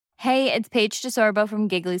Hey, it's Paige DeSorbo from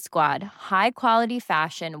Giggly Squad. High quality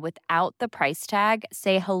fashion without the price tag.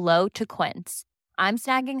 Say hello to Quince. I'm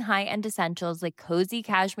snagging high-end essentials like cozy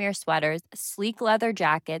cashmere sweaters, sleek leather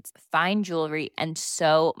jackets, fine jewelry, and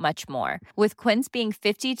so much more. With Quince being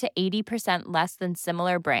 50 to 80% less than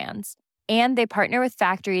similar brands. And they partner with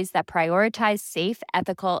factories that prioritize safe,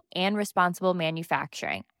 ethical, and responsible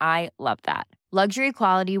manufacturing. I love that. Luxury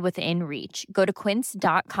quality within reach. Go to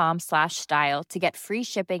quince.com/style to get free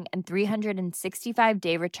shipping and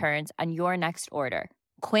 365-day returns on your next order.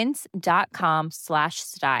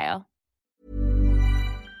 Quince.com/style.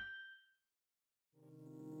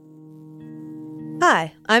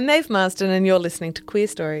 Hi, I'm Marsden and you're listening to Queer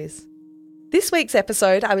Stories. This week's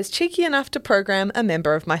episode, I was cheeky enough to program a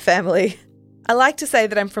member of my family. I like to say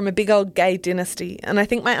that I'm from a big old gay dynasty, and I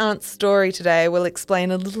think my aunt's story today will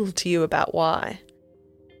explain a little to you about why.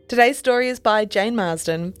 Today's story is by Jane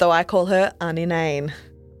Marsden, though I call her Uninane.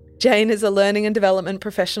 Jane is a learning and development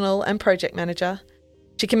professional and project manager.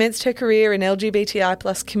 She commenced her career in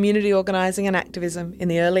LGBTI+ community organising and activism in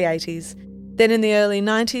the early 80s. Then in the early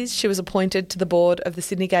 90s, she was appointed to the board of the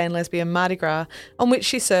Sydney Gay and Lesbian Mardi Gras, on which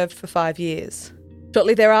she served for 5 years.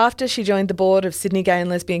 Shortly thereafter, she joined the board of Sydney Gay and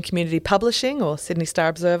Lesbian Community Publishing, or Sydney Star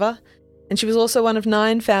Observer, and she was also one of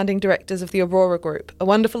 9 founding directors of the Aurora Group, a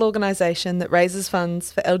wonderful organisation that raises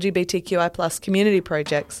funds for LGBTQI+ community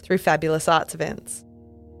projects through fabulous arts events.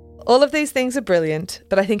 All of these things are brilliant,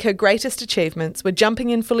 but I think her greatest achievements were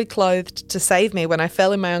jumping in fully clothed to save me when I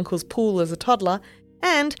fell in my uncle's pool as a toddler,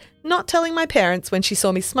 and not telling my parents when she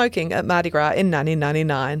saw me smoking at Mardi Gras in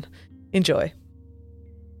 1999. Enjoy.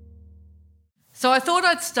 So I thought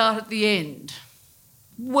I'd start at the end.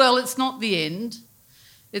 Well, it's not the end.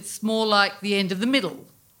 It's more like the end of the middle.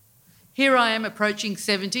 Here I am approaching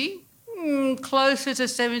 70, closer to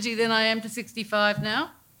 70 than I am to 65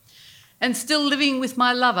 now, and still living with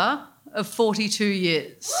my lover of 42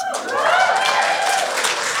 years.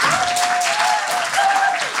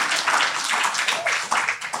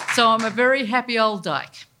 So I'm a very happy old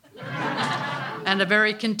dyke and a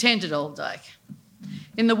very contented old dyke.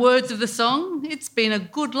 In the words of the song, it's been a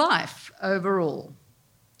good life overall.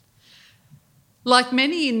 Like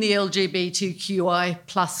many in the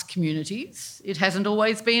LGBTQI+ communities, it hasn't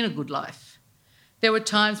always been a good life. There were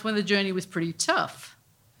times when the journey was pretty tough.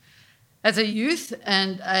 As a youth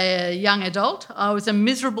and a young adult, I was a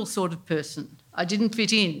miserable sort of person. I didn't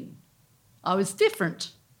fit in. I was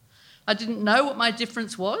different. I didn't know what my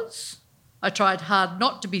difference was. I tried hard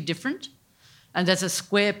not to be different. And as a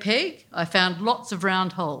square peg, I found lots of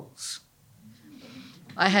round holes.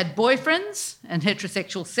 I had boyfriends and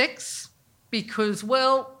heterosexual sex because,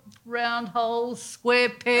 well, round holes, square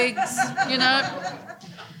pegs, you know.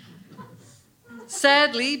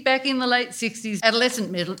 Sadly, back in the late 60s,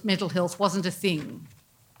 adolescent mental health wasn't a thing.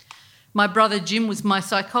 My brother Jim was my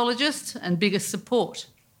psychologist and biggest support.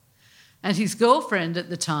 And his girlfriend at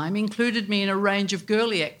the time included me in a range of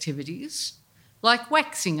girly activities, like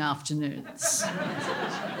waxing afternoons.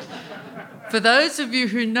 For those of you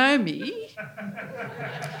who know me,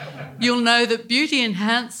 you'll know that beauty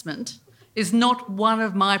enhancement is not one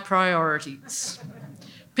of my priorities,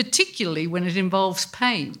 particularly when it involves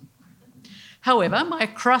pain. However, my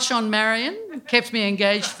crush on Marion kept me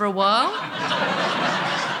engaged for a while,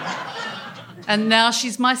 and now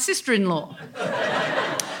she's my sister-in-law.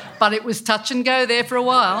 But it was touch and go there for a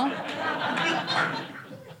while.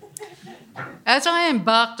 As I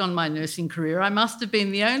embarked on my nursing career, I must have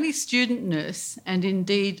been the only student nurse and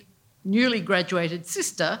indeed newly graduated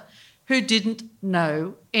sister who didn't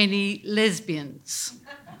know any lesbians.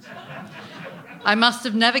 I must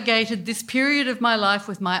have navigated this period of my life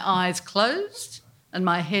with my eyes closed and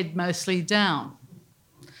my head mostly down,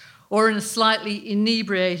 or in a slightly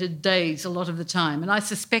inebriated daze a lot of the time, and I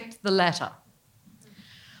suspect the latter.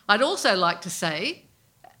 I'd also like to say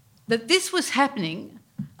that this was happening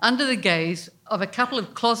under the gaze of a couple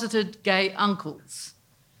of closeted gay uncles.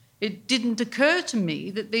 It didn't occur to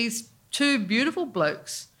me that these 2 beautiful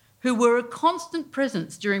blokes who were a constant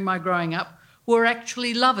presence during my growing up were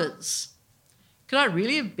actually lovers. Could I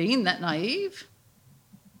really have been that naive?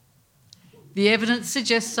 The evidence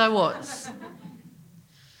suggests I was.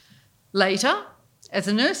 Later, as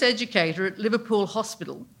a nurse educator at Liverpool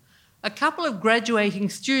Hospital, a couple of graduating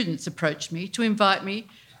students approached me to invite me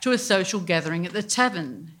to a social gathering at the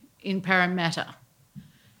tavern in Parramatta.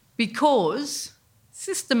 Because,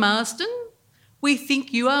 Sister Marsden, we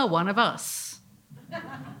think you are one of us.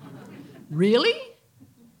 Really?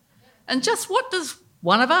 And just what does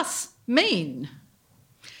one of us mean?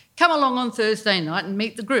 Come along on Thursday night and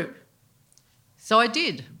meet the group. So I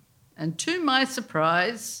did, and to my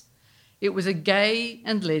surprise, It was a gay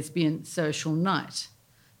and lesbian social night,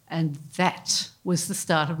 and that was the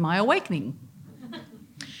start of my awakening.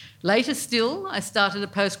 Later still, I started a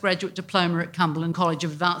postgraduate diploma at Cumberland College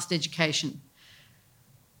of Advanced Education.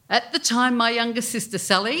 At the time, my younger sister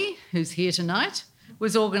Sally, who's here tonight,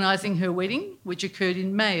 was organising her wedding, which occurred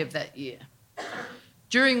in May of that year.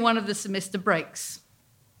 During one of the semester breaks,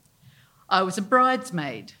 I was a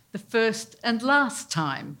bridesmaid, the first and last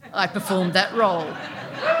time I performed that role.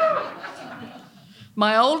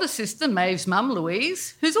 My older sister, Maeve's mum,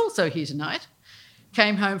 Louise, who's also here tonight,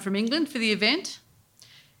 came home from England for the event.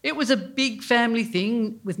 It was a big family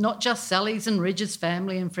thing with not just Sally's and Reg's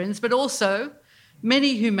family and friends, but also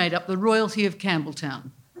many who made up the royalty of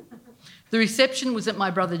Campbelltown. The reception was at my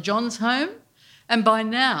brother John's home, and by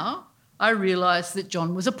now I realised that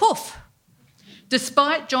John was a poof.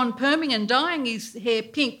 Despite John perming and dyeing his hair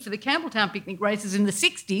pink for the Campbelltown picnic races in the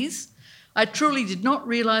 60s, I truly did not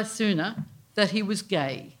realise sooner that he was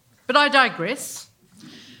gay. But I digress.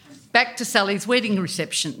 Back to Sally's wedding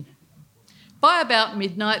reception. By about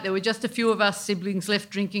midnight, there were just a few of us siblings left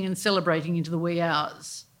drinking and celebrating into the wee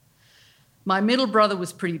hours. My middle brother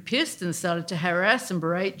was pretty pissed and started to harass and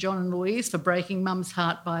berate John and Louise for breaking Mum's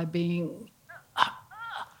heart by being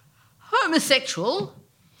homosexual.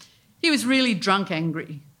 He was really drunk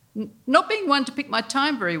angry. Not being one to pick my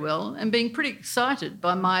time very well and being pretty excited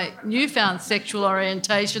by my newfound sexual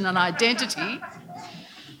orientation and identity,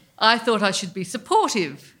 I thought I should be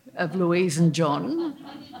supportive of Louise and John.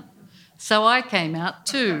 So I came out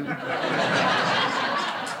too.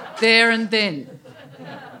 There and then.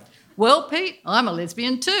 Well, Pete, I'm a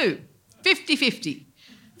lesbian too. 50-50.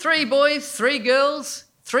 3 boys, 3 girls,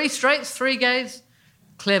 3 straights, 3 gays.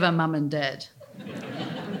 Clever mum and dad.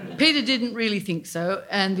 Peter didn't really think so,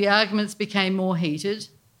 and the arguments became more heated.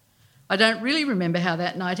 I don't really remember how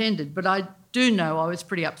that night ended, but I do know I was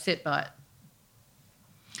pretty upset by it.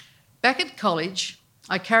 Back at college,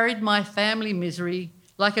 I carried my family misery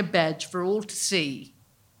like a badge for all to see.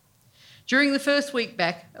 During the first week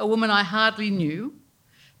back, a woman I hardly knew,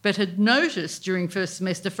 but had noticed during first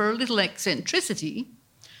semester for a little eccentricity,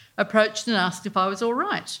 approached and asked if I was all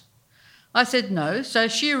right. I said no, so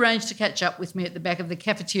she arranged to catch up with me at the back of the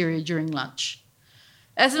cafeteria during lunch.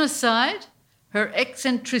 As an aside, her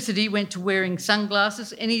eccentricity went to wearing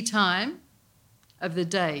sunglasses any time of the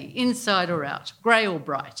day, inside or out, grey or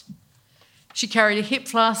bright. She carried a hip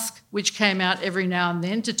flask, which came out every now and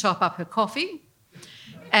then to top up her coffee,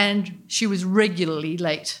 and she was regularly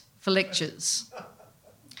late for lectures.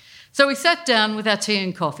 So we sat down with our tea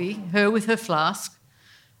and coffee, her with her flask,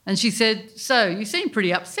 and she said, "So, you seem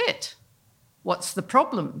pretty upset. What's the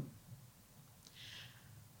problem?"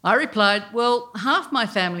 I replied, "Well, half my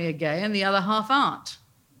family are gay and the other half aren't."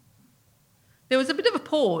 There was a bit of a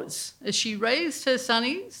pause as she raised her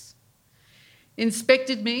sunnies,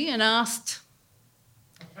 inspected me and asked,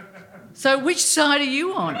 "So which side are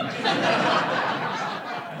you on?"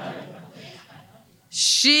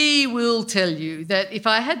 She will tell you that if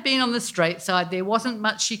I had been on the straight side, there wasn't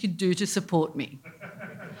much she could do to support me.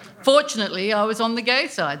 Fortunately, I was on the gay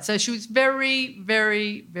side, so she was very,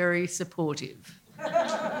 very, very supportive.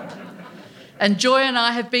 And Joy and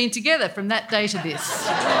I have been together from that day to this.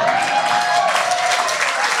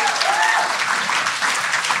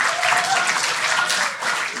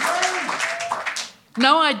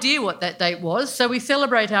 No idea what that date was, so we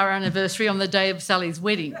celebrate our anniversary on the day of Sally's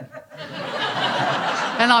wedding.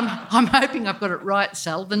 And I'm hoping I've got it right,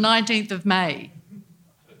 Sal, the 19th of May.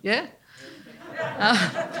 Yeah?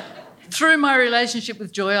 Through my relationship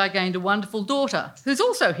with Joy, I gained a wonderful daughter, who's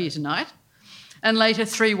also here tonight, and later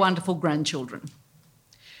 3 wonderful grandchildren.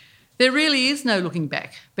 There really is no looking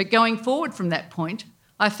back, but going forward from that point,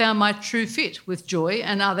 I found my true fit with Joy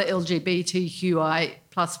and other LGBTQI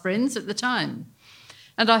plus friends at the time.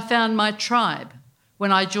 And I found my tribe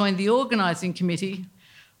when I joined the organising committee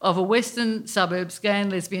of a Western Suburbs gay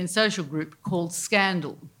and lesbian social group called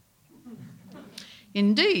Scandal.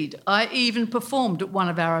 Indeed, I even performed at one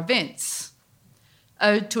of our events,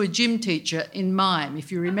 ode to a gym teacher in mime.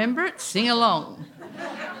 If you remember it, sing along.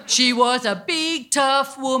 She was a big,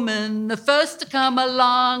 tough woman, the first to come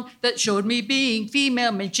along, that showed me being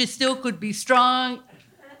female meant she still could be strong.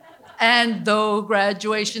 And though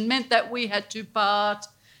graduation meant that we had to part,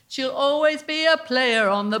 she'll always be a player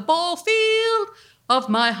on the ball field of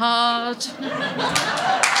my heart.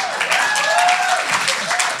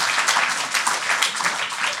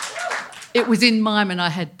 It was in mime and I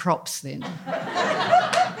had props then.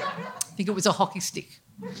 I think it was a hockey stick.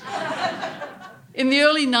 In the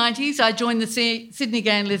early 90s, I joined the Sydney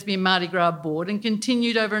Gay and Lesbian Mardi Gras board and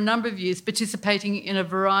continued over a number of years participating in a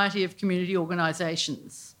variety of community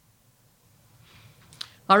organisations.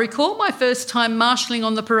 I recall my first time marshalling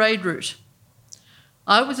on the parade route.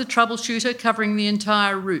 I was a troubleshooter covering the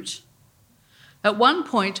entire route. At one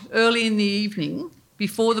point, early in the evening,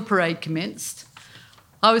 before the parade commenced,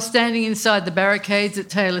 I was standing inside the barricades at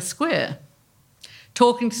Taylor Square,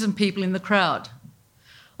 talking to some people in the crowd.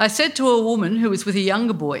 I said to a woman who was with a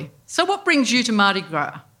younger boy, "So what brings you to Mardi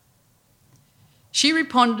Gras?" She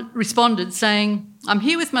responded saying, "I'm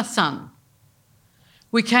here with my son.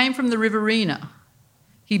 We came from the Riverina.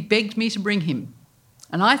 He begged me to bring him.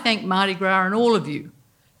 And I thank Mardi Gras and all of you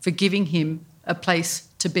for giving him a place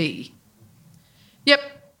to be." Yep,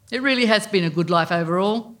 it really has been a good life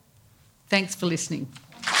overall. Thanks for listening.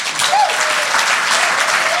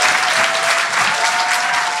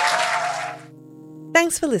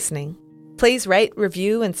 Thanks for listening. Please rate,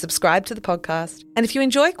 review and subscribe to the podcast. And if you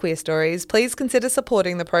enjoy Queer Stories, please consider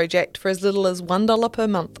supporting the project for as little as $1 per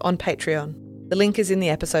month on Patreon. The link is in the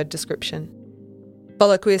episode description.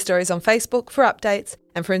 Follow Queer Stories on Facebook for updates,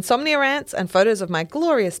 and for insomnia rants and photos of my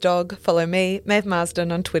glorious dog, follow me, Maeve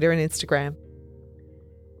Marsden, on Twitter and Instagram.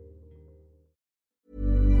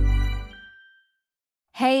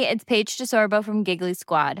 Hey, it's Paige DeSorbo from Giggly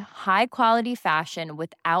Squad. High quality fashion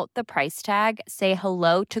without the price tag. Say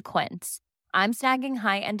hello to Quince. I'm snagging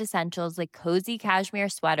high-end essentials like cozy cashmere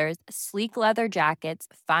sweaters, sleek leather jackets,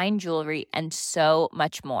 fine jewelry, and so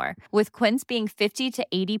much more. With Quince being 50 to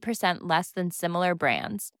 80% less than similar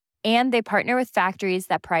brands. And they partner with factories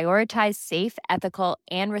that prioritize safe, ethical,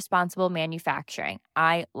 and responsible manufacturing.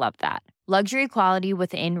 I love that. Luxury quality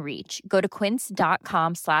within reach. Go to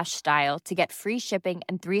quince.com/style to get free shipping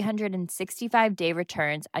and 365-day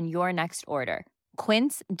returns on your next order.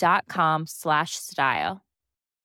 Quince.com/style.